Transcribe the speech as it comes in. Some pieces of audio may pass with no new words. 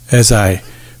as I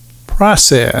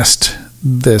processed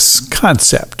this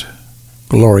concept,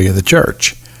 glory of the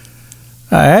church,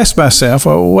 I asked myself,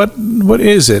 well, what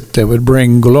is it that would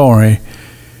bring glory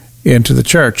into the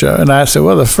church? And I said,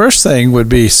 well, the first thing would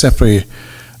be simply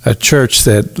a church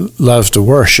that loves to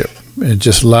worship and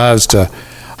just loves to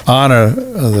honor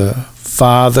the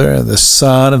Father and the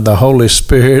Son and the Holy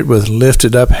Spirit with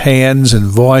lifted up hands and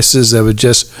voices that would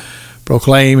just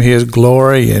proclaim His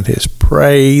glory and His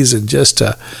praise, and just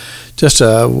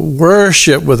a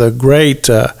worship with a great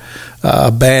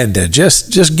abandon,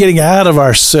 just getting out of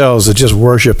ourselves and just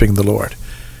worshiping the Lord.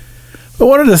 But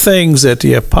one of the things that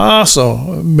the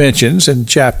apostle mentions in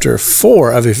chapter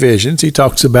 4 of Ephesians, he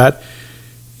talks about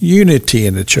unity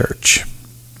in the church.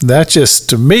 That just,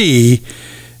 to me,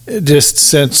 just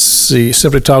since he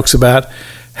simply talks about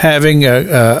having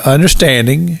a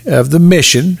understanding of the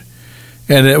mission,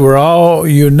 and that we're all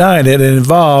united and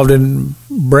involved in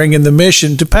bringing the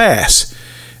mission to pass.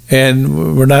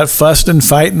 And we're not fussing and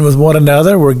fighting with one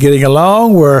another. We're getting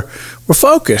along. We're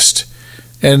focused.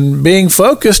 And being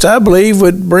focused, I believe,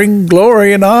 would bring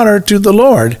glory and honor to the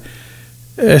Lord,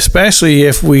 especially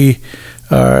if we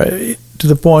are to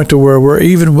the point to where we're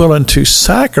even willing to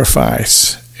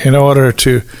sacrifice in order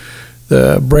to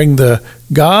bring the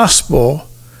gospel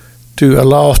to a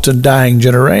lost and dying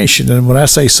generation. And when I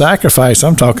say sacrifice,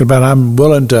 I'm talking about I'm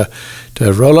willing to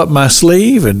roll up my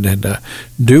sleeve and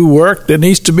do work that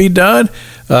needs to be done.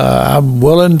 I'm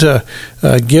willing to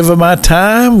give of my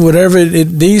time, whatever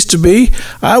it needs to be.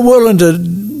 I'm willing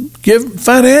to give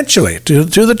financially to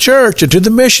the church and to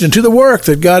the mission and to the work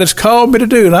that God has called me to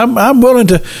do. And I'm willing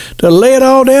to lay it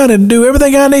all down and do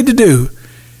everything I need to do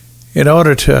in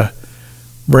order to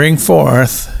bring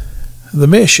forth the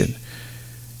mission.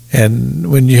 And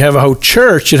when you have a whole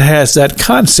church, it has that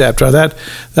concept or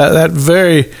that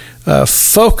very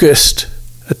focused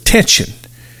attention.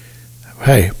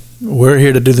 Hey, we're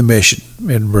here to do the mission,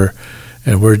 and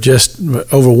we're just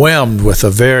overwhelmed with a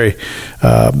very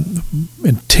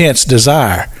intense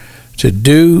desire to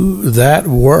do that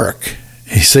work.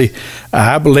 You see,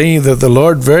 I believe that the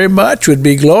Lord very much would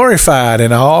be glorified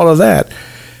in all of that.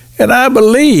 And I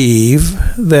believe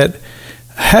that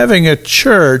having a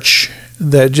church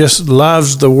that just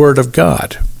loves the Word of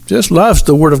God, just loves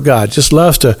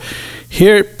to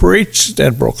hear it preached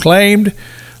and proclaimed,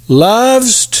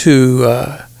 loves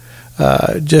to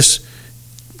just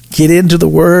get into the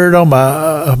Word on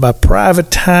my private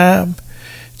time,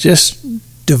 just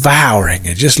devouring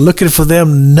and just looking for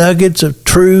them nuggets of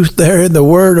truth there in the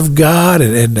Word of God,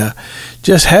 and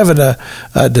just having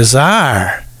a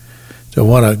desire to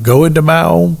want to go into my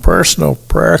own personal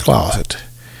prayer closet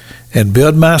and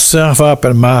build myself up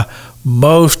in my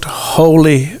most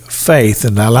holy faith,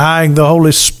 and allowing the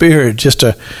Holy Spirit just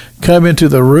to come into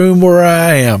the room where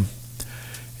I am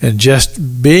and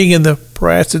just being in the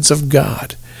presence of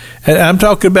God. And I'm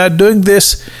talking about doing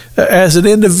this as an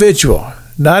individual,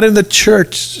 not in the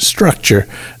church structure,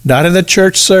 not in the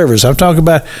church service. I'm talking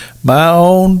about my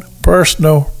own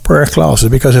personal prayer closet,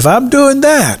 because if I'm doing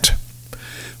that,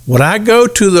 when I go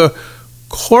to the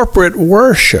corporate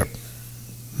worship,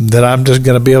 that I'm just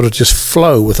going to be able to just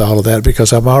flow with all of that,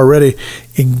 because I'm already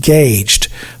engaged.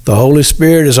 The Holy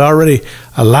Spirit is already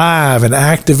alive and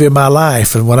active in my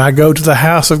life. And when I go to the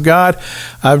house of God,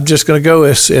 I'm just going to go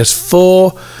as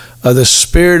full of the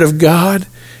Spirit of God,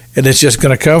 and it's just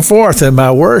going to come forth in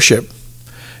my worship.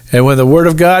 And when the Word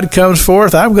of God comes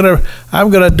forth, I'm going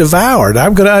to devour it.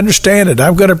 I'm going to understand it.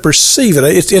 I'm going to perceive it.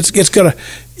 It's going to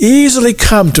easily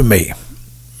come to me,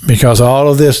 because all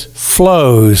of this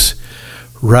flows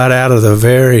right out of the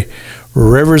very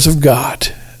rivers of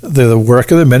God, the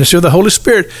work of the ministry of the Holy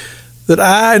Spirit that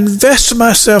I invest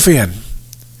myself in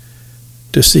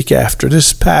to seek after. This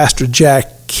is Pastor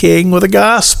Jack King with the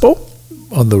gospel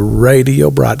on the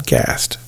radio broadcast.